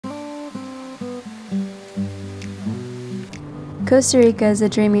Costa Rica is a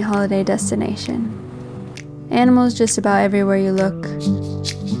dreamy holiday destination. Animals just about everywhere you look.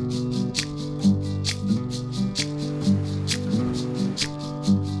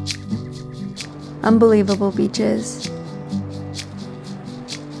 Unbelievable beaches.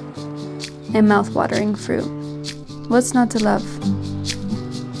 And mouth-watering fruit. What's not to love?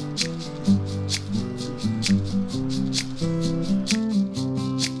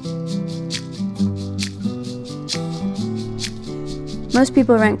 Most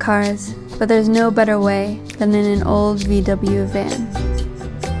people rent cars, but there's no better way than in an old VW van.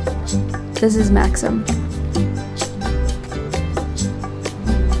 This is Maxim.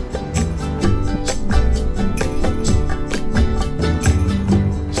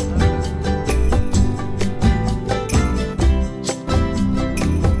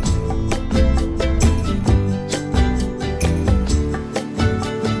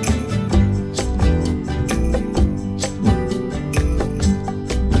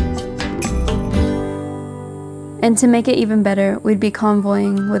 And to make it even better, we'd be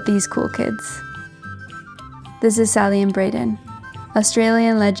convoying with these cool kids. This is Sally and Brayden,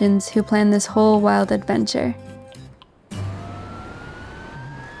 Australian legends who planned this whole wild adventure.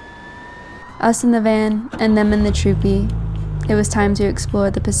 Us in the van, and them in the troopy, it was time to explore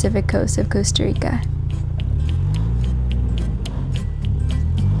the Pacific coast of Costa Rica.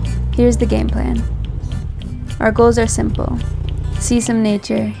 Here's the game plan. Our goals are simple: see some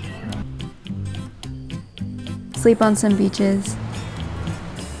nature, sleep on some beaches,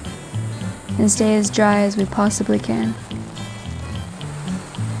 and stay as dry as we possibly can.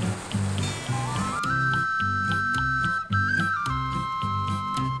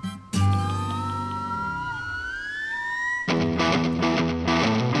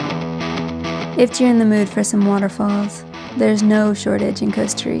 If you're in the mood for some waterfalls, there's no shortage in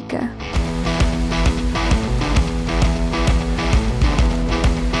Costa Rica.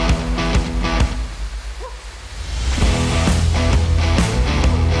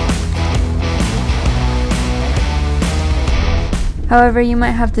 However, you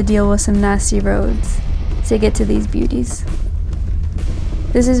might have to deal with some nasty roads to get to these beauties.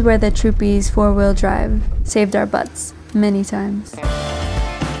 This is where the Troopy's four-wheel drive saved our butts many times.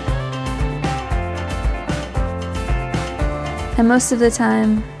 And most of the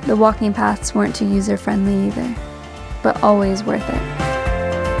time, the walking paths weren't too user-friendly either, but always worth it.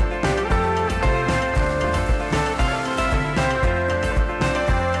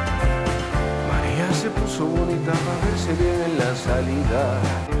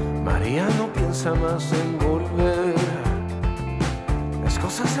 María no piensa más en volver. Las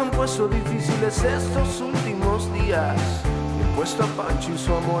cosas se han puesto difíciles estos últimos días. He puesto a Pancho y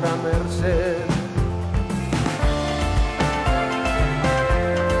su amor a merced.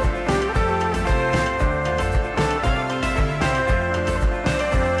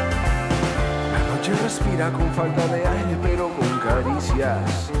 La noche respira con falta de aire, pero con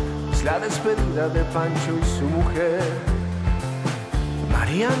caricias. Es la despedida de Pancho y su mujer.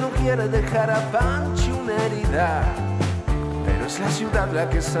 María no quiere dejar a Pancho una herida, pero es la ciudad la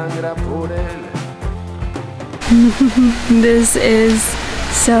que sangra por él. This is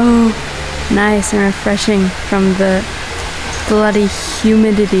so nice and refreshing from the bloody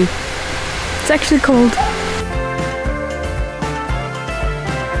humidity. It's actually cold.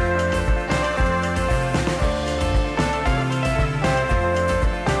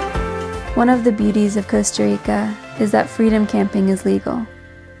 One of the beauties of Costa Rica is that freedom camping is legal,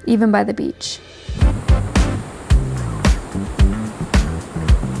 even by the beach.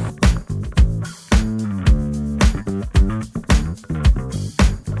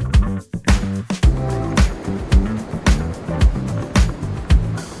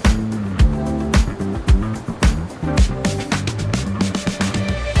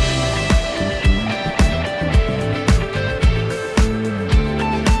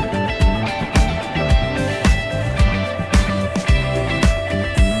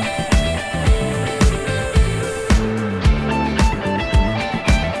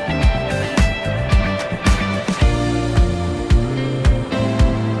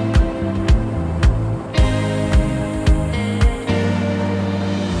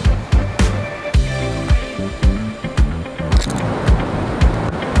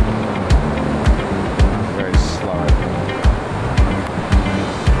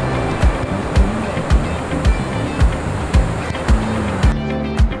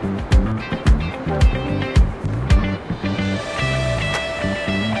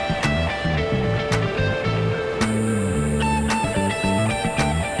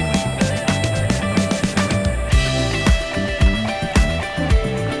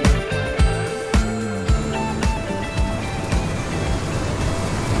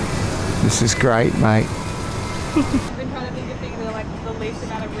 This is great, mate. I've been trying to think of things that are like the least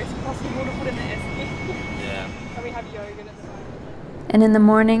amount of risk possible to put in the esky. Yeah. And we have yogurt at the moment. And in the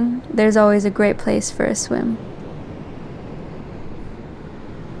morning, there's always a great place for a swim.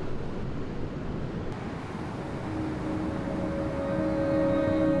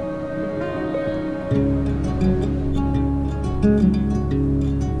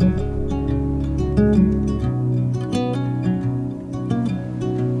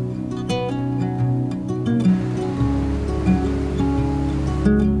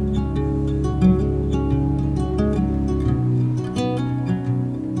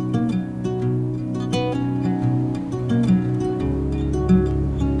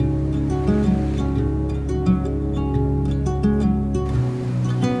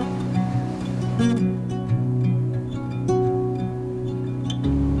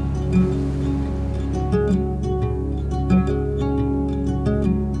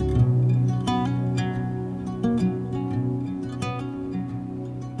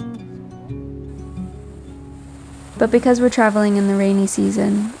 But because we're traveling in the rainy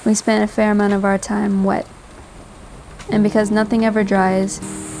season, we spent a fair amount of our time wet. And because nothing ever dries,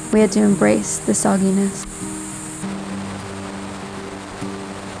 we had to embrace the sogginess.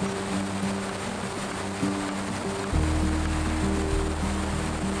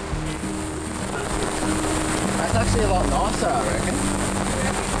 That's actually a lot nicer, I reckon.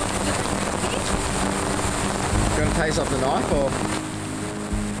 You want to taste off the knife or?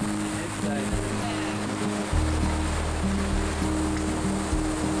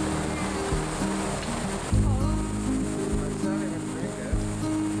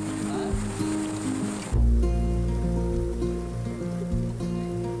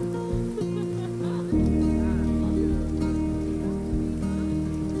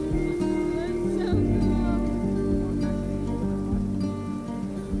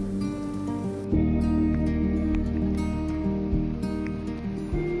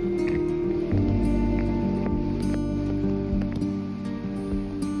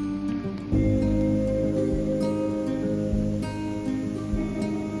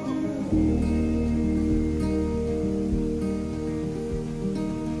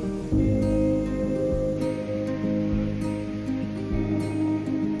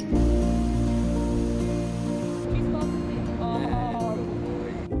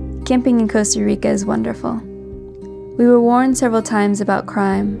 Camping in Costa Rica is wonderful. We were warned several times about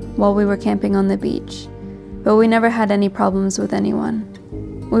crime while we were camping on the beach, but we never had any problems with anyone.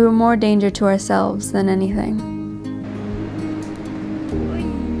 We were more danger to ourselves than anything.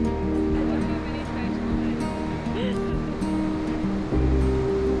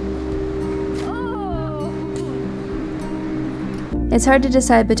 It's hard to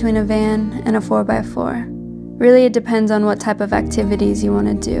decide between a van and a 4x4. Really, it depends on what type of activities you want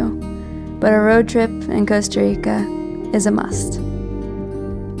to do, but a road trip in Costa Rica is a must.